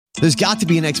There's got to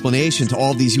be an explanation to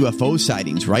all these UFO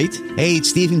sightings, right? Hey,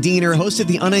 it's Stephen Diener, host of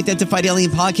the Unidentified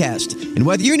Alien Podcast. And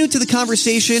whether you're new to the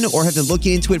conversation or have been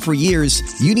looking into it for years,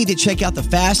 you need to check out the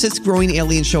fastest growing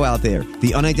alien show out there,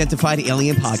 the Unidentified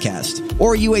Alien Podcast,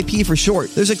 or UAP for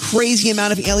short. There's a crazy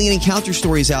amount of alien encounter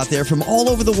stories out there from all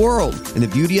over the world. And the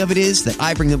beauty of it is that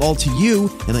I bring them all to you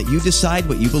and let you decide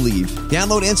what you believe.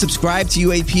 Download and subscribe to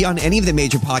UAP on any of the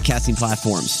major podcasting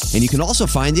platforms. And you can also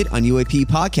find it on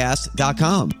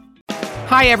UAPpodcast.com.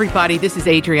 Hi, everybody. This is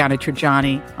Adriana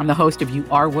Trajani. I'm the host of You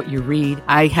Are What You Read.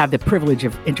 I have the privilege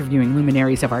of interviewing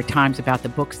luminaries of our times about the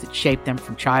books that shaped them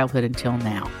from childhood until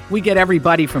now. We get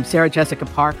everybody from Sarah Jessica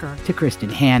Parker to Kristen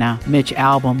Hanna, Mitch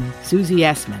Albom, Susie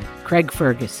Essman, Craig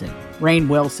Ferguson, Rainn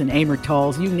Wilson, Amor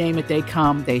Tolls, you name it, they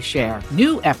come, they share.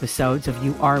 New episodes of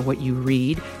You Are What You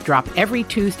Read drop every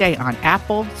Tuesday on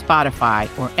Apple, Spotify,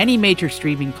 or any major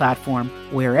streaming platform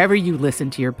wherever you listen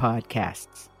to your podcasts.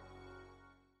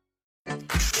 All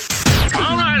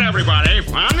right, everybody,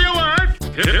 on the alert.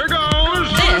 Here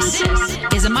goes.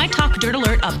 This is a My Talk Dirt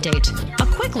Alert update. A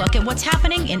quick look at what's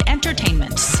happening in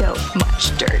entertainment. So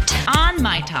much dirt. On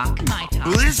My Talk.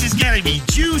 Well, this is going to be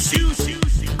juicy.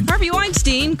 Harvey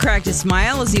Weinstein cracked a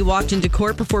smile as he walked into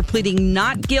court before pleading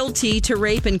not guilty to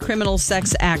rape and criminal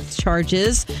sex act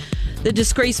charges. The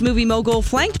disgraced movie mogul,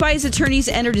 flanked by his attorneys,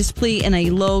 entered his plea in a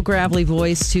low, gravelly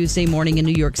voice Tuesday morning in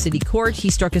New York City court.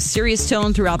 He struck a serious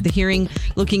tone throughout the hearing,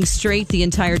 looking straight the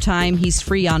entire time. He's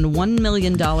free on $1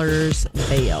 million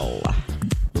bail.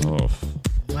 Oh.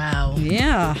 Wow.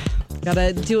 Yeah.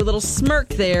 Gotta do a little smirk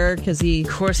there because he, of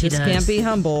course he just does. can't be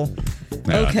humble.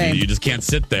 Yeah, Okay. You just can't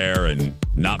sit there and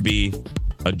not be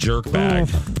a jerk bag.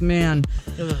 Oh, man.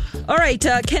 All right.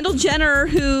 Kendall Jenner,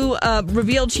 who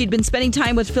revealed she'd been spending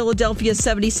time with Philadelphia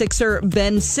 76er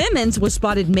Ben Simmons, was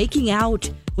spotted making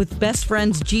out with best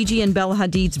friends Gigi and Bella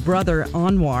Hadid's brother,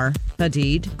 Anwar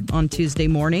Hadid, on Tuesday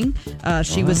morning.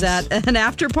 She was at an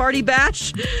after-party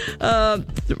bash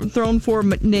thrown for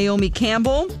Naomi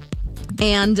Campbell.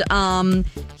 And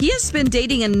he has been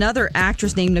dating another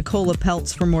actress named Nicola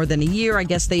Peltz for more than a year. I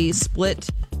guess they split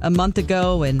a month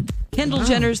ago, and Kendall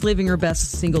Jenner's living her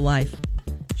best single life.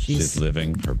 She's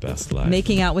living her best life.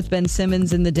 Making out with Ben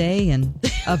Simmons in the day and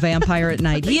a vampire at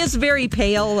night. He is very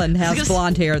pale and has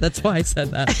blonde hair. That's why I said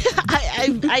that.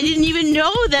 I didn't even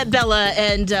know that Bella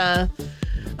and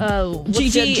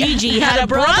Gigi had a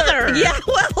brother. Yeah,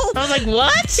 well, I was like,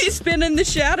 what? He's been in the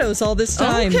shadows all this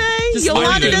time. Okay, Just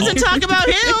Yolanda finding it. doesn't talk about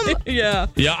him. Yeah.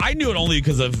 Yeah, I knew it only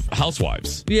because of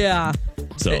Housewives. Yeah.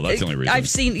 So that's the only reason. I've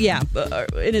seen,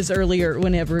 in his earlier,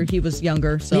 whenever he was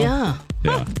younger. So. Yeah.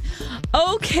 Yeah.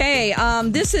 Okay,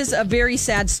 this is a very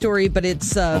sad story, but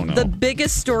it's the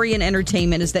biggest story in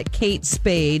entertainment is that Kate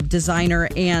Spade, designer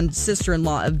and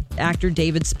sister-in-law of actor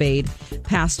David Spade,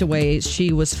 passed away.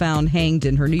 She was found hanged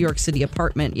in her New York City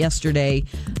apartment yesterday.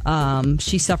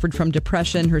 She suffered from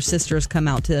depression. Her sister has come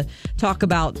out to talk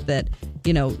about that.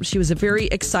 You know, she was a very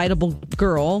excitable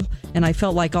girl, and I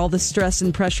felt like all the stress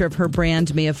and pressure of her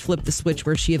brand may have flipped the switch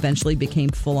where she eventually became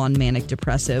full-on manic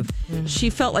depressive.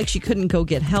 She felt like she couldn't go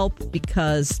get help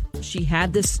because she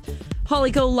had this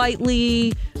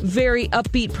holly-go-lightly, very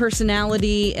upbeat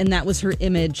personality, and that was her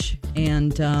image.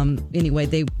 And anyway,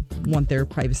 they want their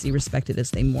privacy respected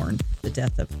as they mourn the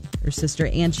death of her sister.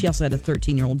 And she also had a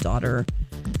 13-year-old daughter.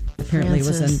 Apparently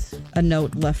was a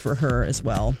note left for her as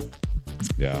well.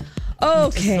 Yeah.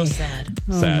 Okay. So sad.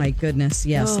 Oh, my goodness.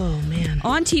 Yes. Oh, man.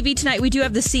 On TV tonight, we do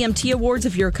have the CMT Awards.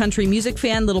 If you're a country music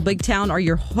fan, Little Big Town are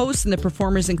your hosts, and the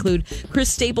performers include Chris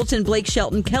Stapleton, Blake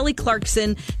Shelton, Kelly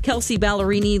Clarkson, Kelsey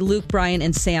Ballerini, Luke Bryan,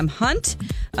 and Sam Hunt.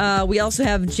 We also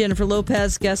have Jennifer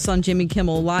Lopez, guests on Jimmy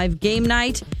Kimmel Live Game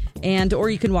Night, or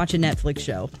you can watch a Netflix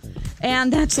show.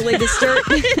 And that's the latest dirt.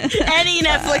 Any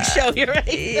Netflix show, you're right.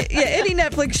 Yeah, any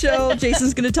Netflix show.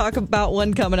 Jason's going to talk about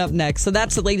one coming up next. So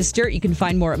that's the latest dirt. You can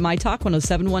find more at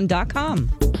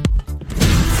mytalk1071.com.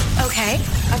 Okay,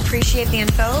 appreciate the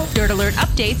info. Dirt Alert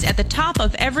updates at the top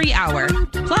of every hour.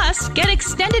 Plus, get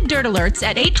extended Dirt Alerts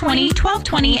at 8:20,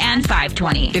 12:20, and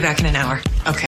 5:20. Be back in an hour. Okay.